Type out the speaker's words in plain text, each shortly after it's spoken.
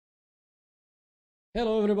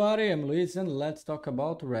Hello everybody, I'm Luis and let's talk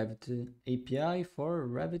about Revit API for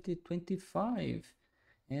Revit 25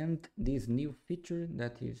 and this new feature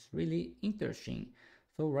that is really interesting.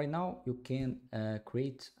 So right now you can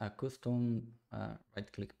create a custom right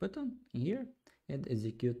click button in here and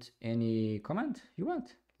execute any command you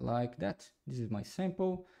want like that. This is my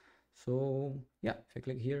sample. So yeah, if I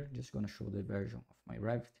click here, just gonna show the version of my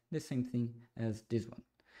Revit, the same thing as this one.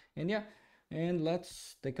 And yeah, and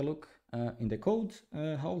let's take a look in the code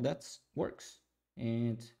how that works.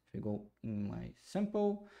 And if I go in my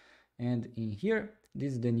sample and in here,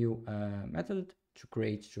 this is the new method to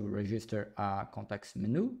register a context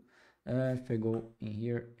menu. If I go in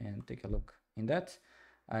here and take a look in that,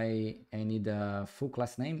 I need a full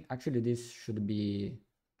class name. Actually, this should be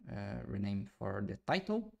renamed for the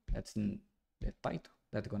title. That's in the title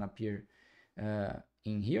that's gonna appear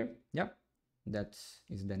in here. Yeah, that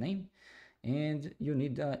is the name. And you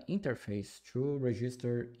need an interface to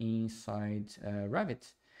register inside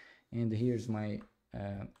Revit. And here's my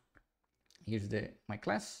my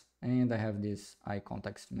class, and I have this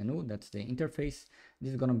iContextMenu. That's the interface. This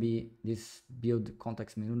is gonna be this build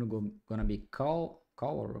context menu gonna be call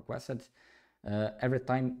or requested every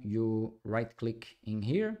time you right click in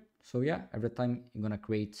here. So yeah, every time you're gonna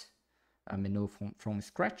create a menu from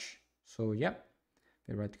scratch. So yeah,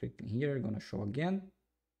 if I right click in here, gonna show again.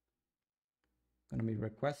 Gonna be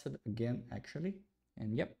requested again actually,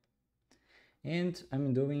 and yep. And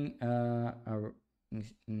I'm doing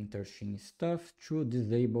interesting stuff to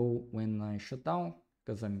disable when I shut down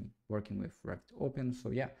because I'm working with Revit Open. So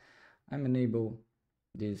yeah, I'm enable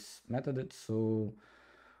this method. So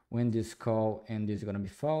when this call and this is gonna be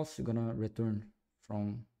false, you're gonna return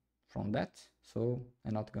from that. So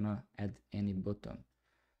I'm not gonna add any button.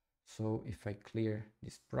 So if I clear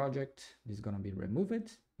this project, this is gonna be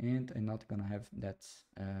removed, and I'm not gonna have that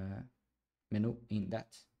menu in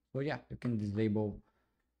that. So yeah, you can disable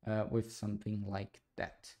with something like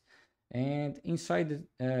that. And inside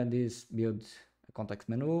this build context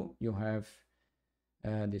menu, you have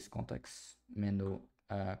this context menu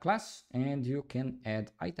class, and you can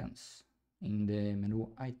add items in the menu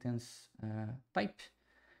items type,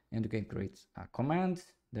 and you can create a command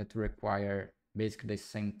that require basically the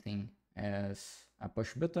same thing as a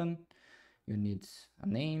push button. You need a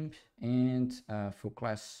name and a full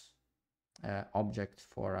class object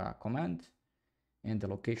for a command, and the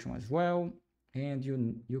location as well. And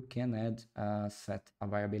you can add a set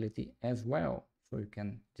availability as well, so you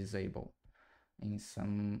can disable in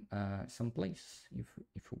some place if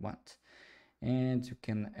you want. And you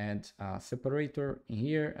can add a separator in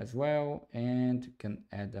here as well, and you can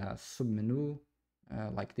add a submenu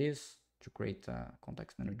like this to create a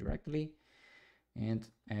context menu directly, and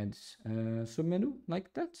add a submenu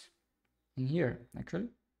like that in here actually.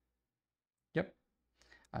 Yep,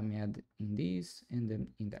 I'm add in this and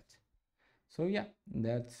then in that. So yeah,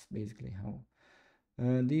 that's basically how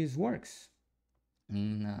this works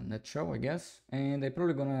in a nutshell, I guess. And I'm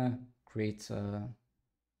probably gonna create a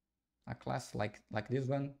class like this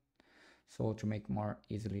one, so to make more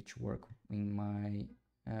easily to work in my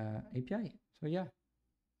API. So yeah,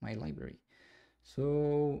 my library.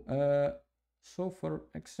 So so for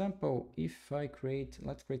example, if I create,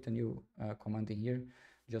 let's create a new command in here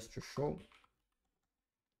just to show.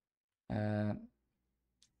 Let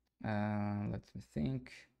me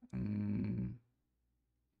think.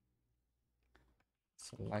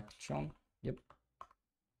 Selection. Yep,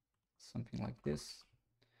 something like this.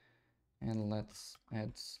 And let's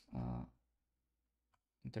add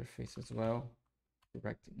interface as well,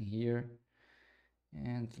 direct in here.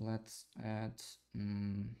 And let's add,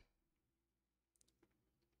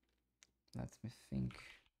 let me think,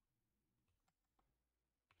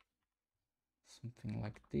 something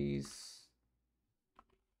like this.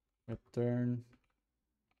 Return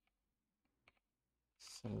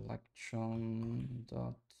selection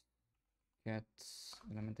dot get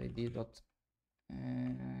element id dot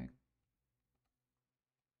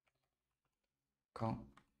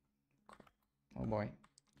oh boy,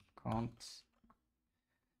 count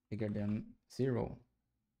bigger than 0.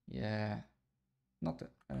 Yeah,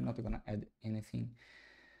 I'm not gonna add anything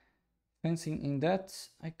fancy in that.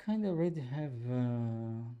 I kind of already have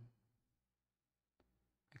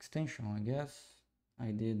extension, I guess.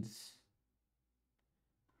 I did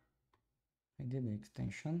the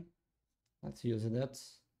extension. Let's use that.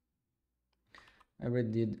 I already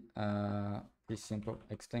did a pretty simple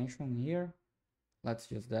extension here.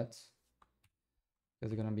 Let's use that.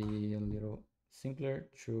 It's gonna be a little simpler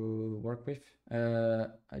to work with.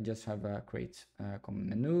 I just have a create common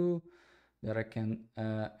menu that I can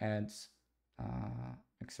add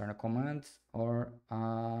external command or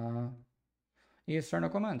external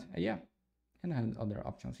command. Yeah, and I have other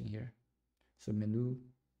options in here. Submenu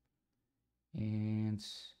and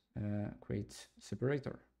create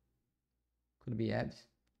separator could be added.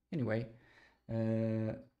 Anyway,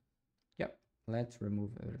 yeah, let's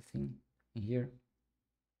remove everything in here.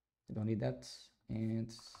 We don't need that,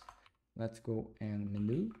 and let's go and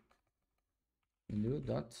menu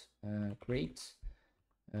dot create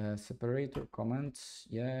separator commands.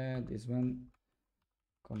 Yeah, this one,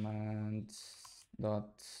 commands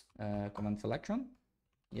dot command selection.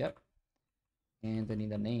 Yep, and I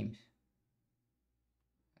need a name.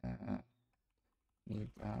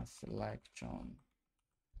 Need a selection.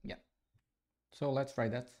 Yeah, so let's try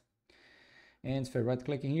that. And if I right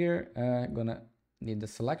clicking here, gonna need the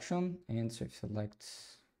selection, and so if I select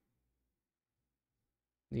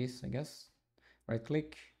this, I guess, right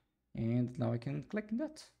click, and now I can click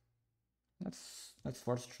that. Let's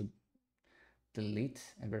force to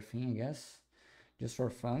delete everything, I guess, just for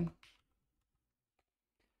fun.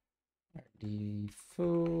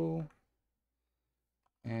 Default,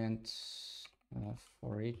 and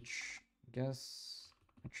for each, I guess,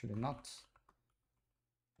 actually not.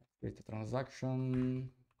 Create a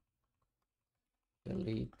transaction,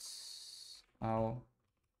 delete all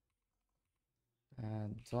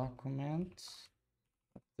document,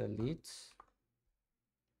 delete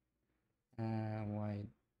white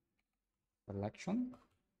selection,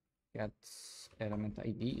 get element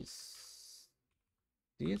IDs.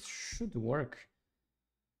 This should work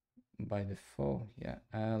by default. Yeah,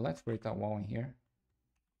 let's create a wall in here.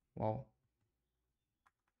 Wall.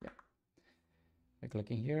 Yeah, I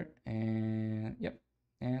click in here, and yep,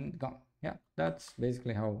 and gone. Yeah, that's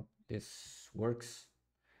basically how this works.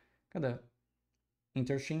 Kind of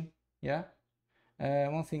interesting. Yeah.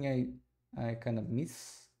 One thing I kind of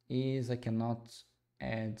miss is I cannot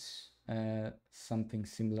add something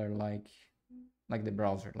similar like the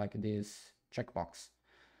browser, like this checkbox.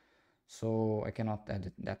 So I cannot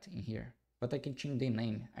add that in here, but I can change the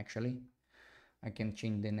name. Actually, I can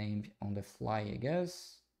change the name on the fly, I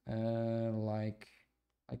guess, like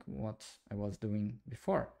what I was doing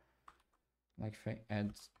before. Like if I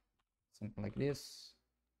add something like this,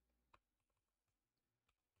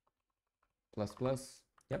 ++,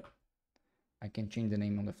 yep, I can change the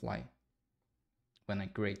name on the fly when I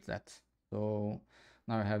create that. So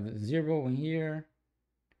now I have 0 in here,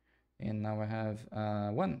 and now I have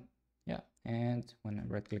 1. Yeah, and when I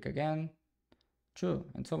right click again, 2,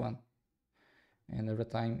 and so on. And every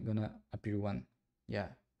time gonna appear 1. Yeah.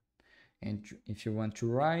 And if you want to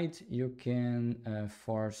write, you can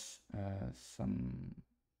force something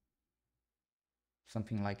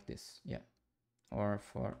like this. Yeah. Or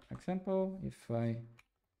for example, if I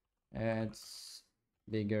add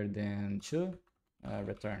bigger than 2,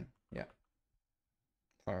 return. Yeah.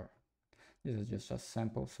 For this is just a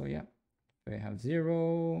sample. So yeah, we have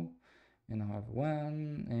 0, and I have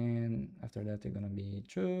 1, and after that it's gonna be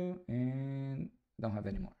 2, and don't have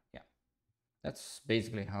any more. Yeah, that's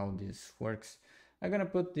basically how this works. I'm gonna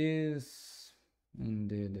put this in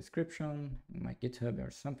the description in my GitHub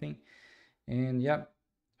or something, and yeah,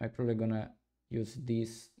 I'm probably gonna use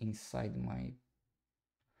this inside my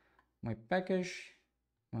package,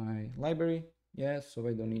 my library. Yeah, so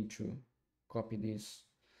I don't need to copy this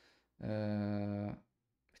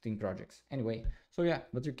within projects. Anyway, so yeah,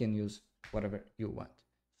 but you can use whatever you want.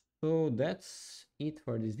 So that's it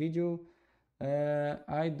for this video.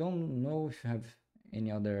 I don't know if you have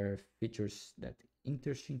any other features that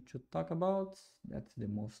interesting to talk about. That's the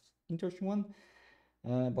most interesting one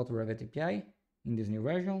about Revit API in this new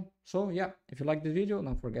version. So yeah, if you like this video,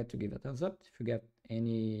 don't forget to give a thumbs up. If you get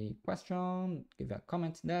any question, give a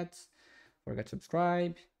comment. That forget to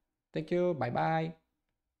subscribe. Thank you. Bye bye.